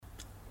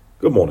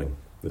Good morning.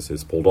 This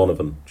is Paul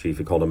Donovan, Chief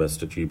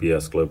Economist at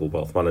UBS Global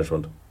Wealth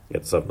Management.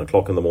 It's 7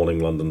 o'clock in the morning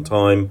London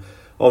time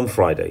on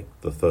Friday,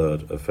 the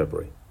 3rd of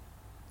February.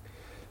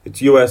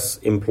 It's US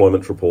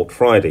Employment Report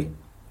Friday,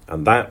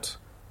 and that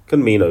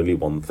can mean only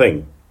one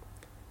thing.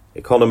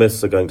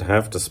 Economists are going to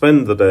have to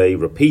spend the day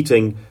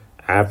repeating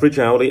average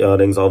hourly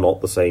earnings are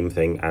not the same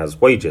thing as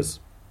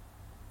wages.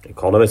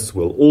 Economists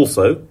will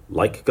also,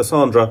 like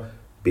Cassandra,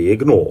 be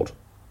ignored,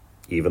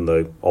 even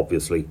though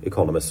obviously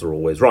economists are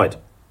always right.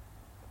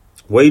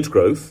 Wage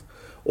growth,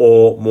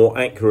 or more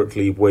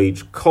accurately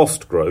wage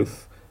cost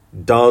growth,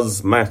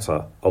 does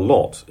matter a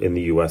lot in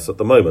the US at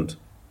the moment.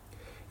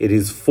 It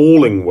is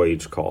falling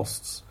wage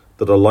costs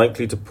that are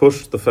likely to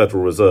push the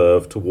Federal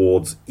Reserve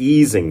towards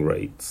easing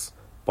rates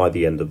by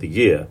the end of the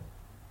year.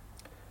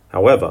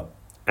 However,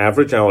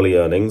 average hourly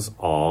earnings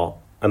are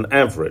an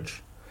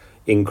average.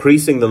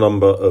 Increasing the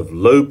number of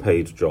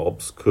low-paid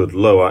jobs could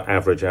lower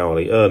average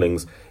hourly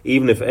earnings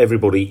even if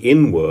everybody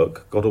in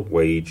work got a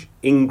wage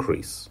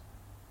increase.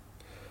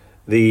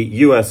 The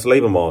US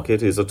labour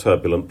market is a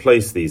turbulent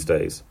place these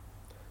days.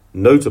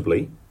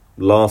 Notably,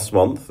 last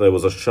month there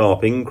was a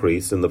sharp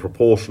increase in the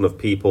proportion of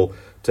people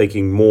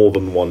taking more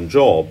than one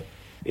job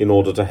in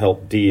order to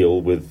help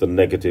deal with the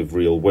negative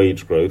real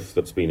wage growth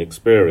that's been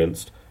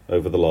experienced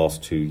over the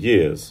last 2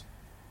 years.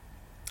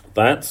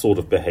 That sort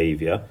of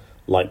behaviour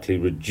likely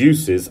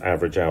reduces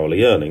average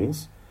hourly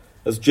earnings,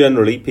 as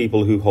generally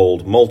people who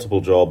hold multiple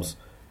jobs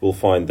will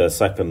find their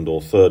second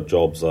or third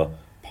jobs are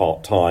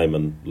part-time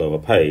and lower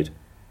paid.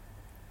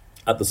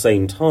 At the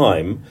same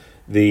time,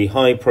 the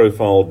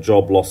high-profile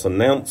job loss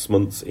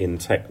announcements in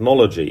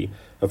technology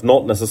have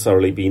not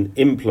necessarily been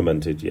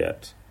implemented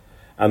yet,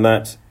 and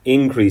that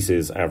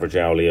increases average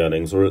hourly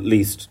earnings, or at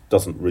least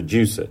doesn't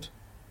reduce it.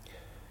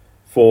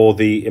 For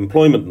the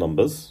employment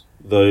numbers,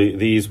 though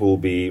these will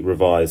be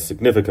revised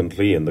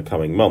significantly in the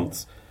coming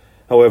months,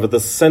 however, the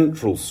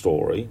central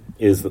story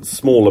is that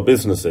smaller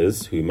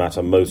businesses, who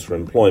matter most for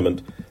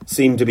employment,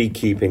 seem to be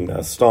keeping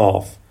their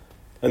staff,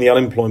 and the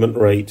unemployment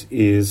rate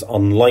is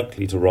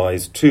unlikely to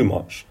rise too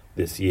much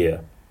this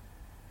year.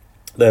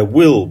 There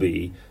will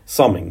be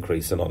some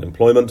increase in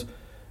unemployment,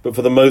 but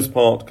for the most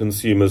part,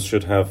 consumers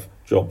should have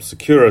job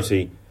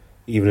security,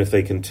 even if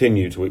they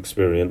continue to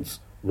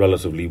experience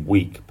relatively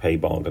weak pay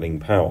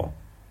bargaining power.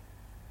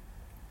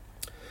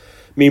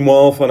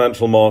 Meanwhile,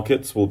 financial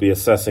markets will be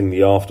assessing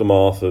the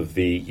aftermath of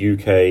the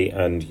UK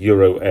and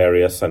Euro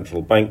area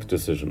central bank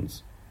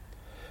decisions.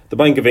 The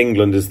Bank of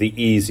England is the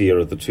easier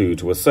of the two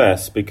to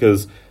assess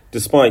because,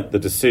 despite the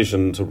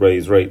decision to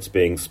raise rates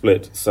being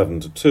split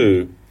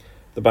 7-2,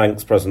 the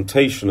bank's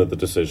presentation of the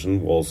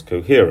decision was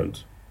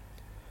coherent.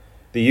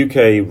 The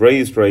UK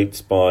raised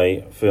rates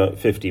by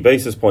 50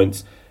 basis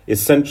points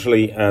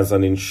essentially as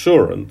an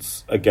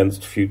insurance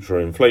against future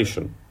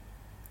inflation.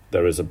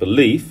 There is a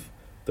belief,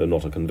 though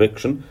not a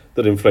conviction,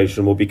 that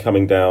inflation will be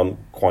coming down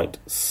quite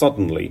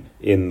suddenly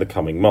in the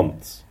coming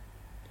months.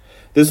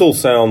 This all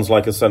sounds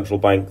like a central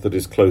bank that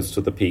is close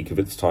to the peak of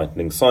its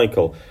tightening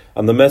cycle,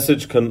 and the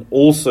message can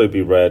also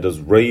be read as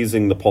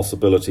raising the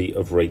possibility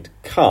of rate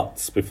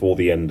cuts before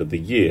the end of the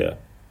year.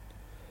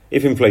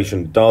 If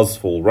inflation does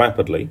fall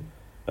rapidly,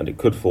 and it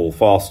could fall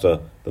faster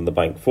than the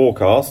bank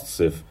forecasts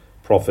if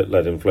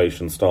profit-led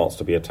inflation starts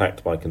to be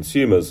attacked by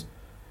consumers,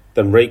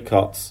 then rate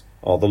cuts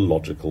are the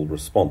logical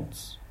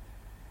response.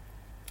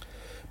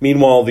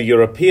 Meanwhile, the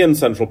European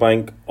Central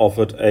Bank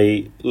offered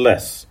a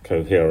less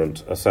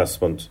coherent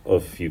assessment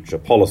of future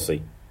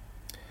policy.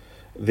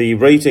 The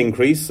rate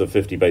increase of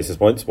 50 basis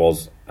points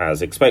was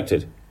as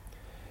expected.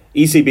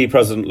 ECB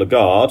President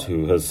Lagarde,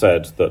 who has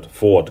said that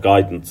forward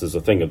guidance is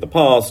a thing of the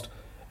past,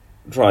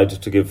 tried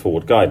to give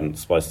forward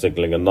guidance by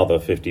signalling another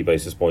 50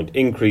 basis point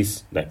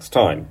increase next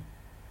time.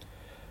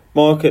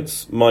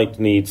 Markets might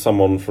need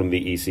someone from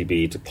the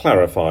ECB to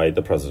clarify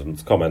the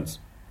President's comments.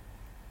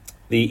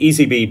 The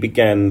ECB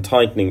began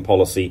tightening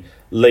policy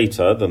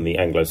later than the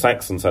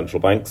Anglo-Saxon central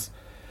banks,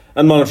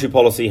 and monetary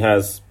policy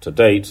has, to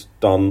date,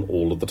 done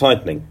all of the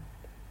tightening.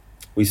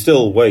 We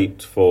still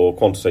wait for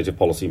quantitative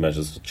policy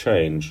measures to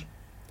change.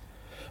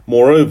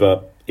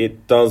 Moreover,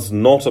 it does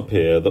not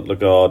appear that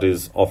Lagarde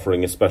is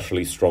offering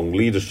especially strong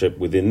leadership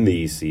within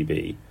the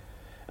ECB,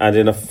 and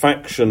in a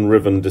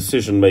faction-riven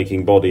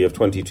decision-making body of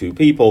 22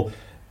 people,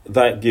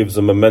 that gives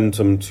a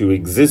momentum to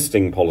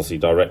existing policy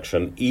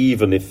direction,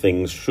 even if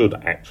things should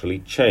actually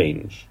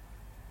change.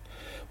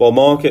 While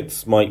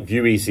markets might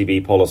view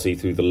ECB policy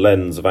through the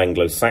lens of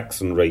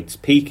Anglo-Saxon rates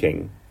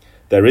peaking,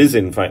 there is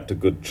in fact a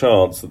good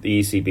chance that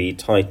the ECB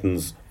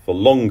tightens for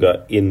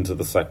longer into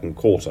the second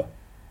quarter.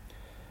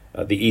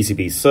 The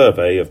ECB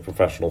survey of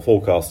professional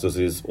forecasters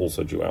is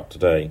also due out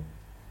today.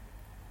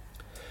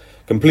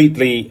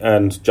 Completely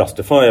and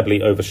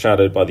justifiably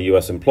overshadowed by the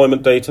US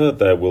employment data,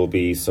 there will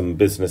be some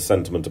business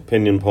sentiment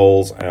opinion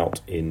polls out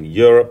in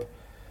Europe.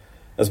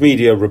 As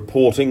media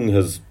reporting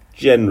has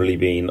generally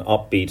been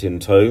upbeat in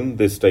tone,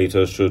 this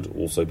data should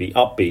also be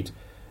upbeat,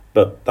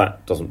 but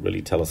that doesn't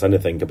really tell us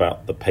anything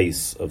about the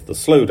pace of the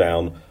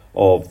slowdown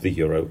of the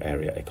euro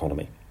area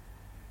economy.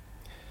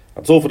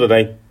 That's all for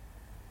today.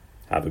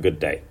 Have a good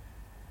day.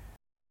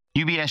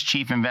 UBS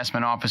Chief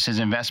Investment Office's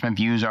investment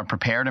views are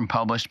prepared and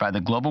published by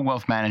the global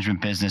wealth management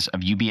business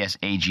of UBS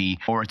AG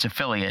or its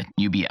affiliate,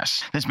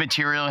 UBS. This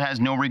material has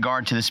no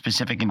regard to the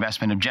specific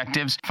investment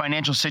objectives,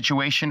 financial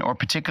situation, or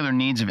particular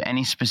needs of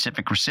any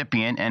specific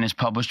recipient and is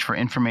published for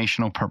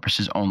informational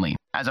purposes only.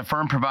 As a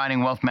firm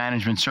providing wealth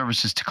management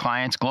services to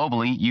clients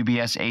globally,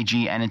 UBS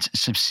AG and its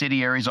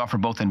subsidiaries offer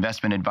both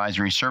investment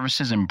advisory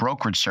services and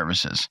brokerage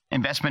services.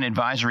 Investment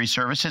advisory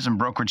services and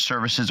brokerage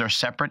services are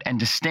separate and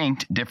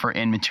distinct, differ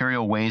in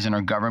material ways, and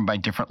are governed by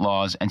different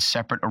laws and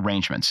separate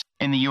arrangements.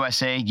 In the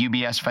USA,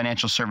 UBS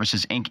Financial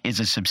Services Inc. is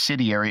a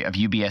subsidiary of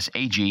UBS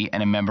AG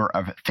and a member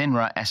of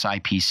FINRA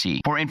SIPC.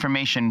 For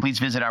information, please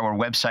visit our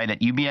website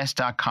at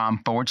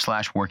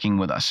ubs.com/working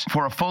with us.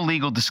 For a full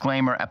legal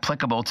disclaimer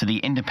applicable to the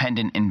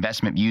independent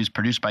investment views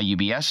produced by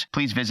UBS,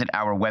 please visit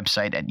our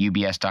website at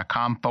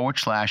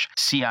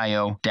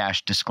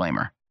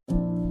ubs.com/CIO-disclaimer.